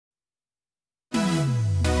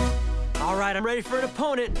All right, I'm ready for an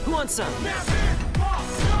opponent. Who wants some?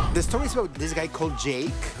 The story is about this guy called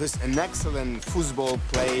Jake, who's an excellent football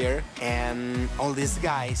player, and all these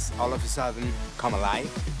guys, all of a sudden, come alive.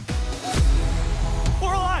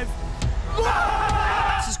 We're alive!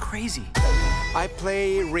 This is crazy. I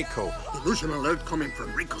play Rico. Illusion alert coming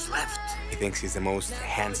from Rico's left. He thinks he's the most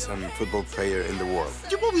handsome football player in the world.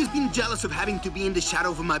 You've always been jealous of having to be in the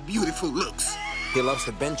shadow of my beautiful looks. He loves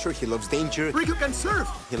adventure, he loves danger. Rico can surf.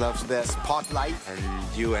 He loves the spotlight, and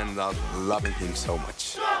you end up loving him so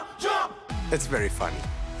much. Jump, jump! It's very funny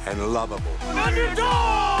and lovable. Underdogs!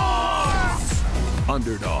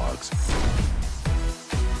 Underdogs.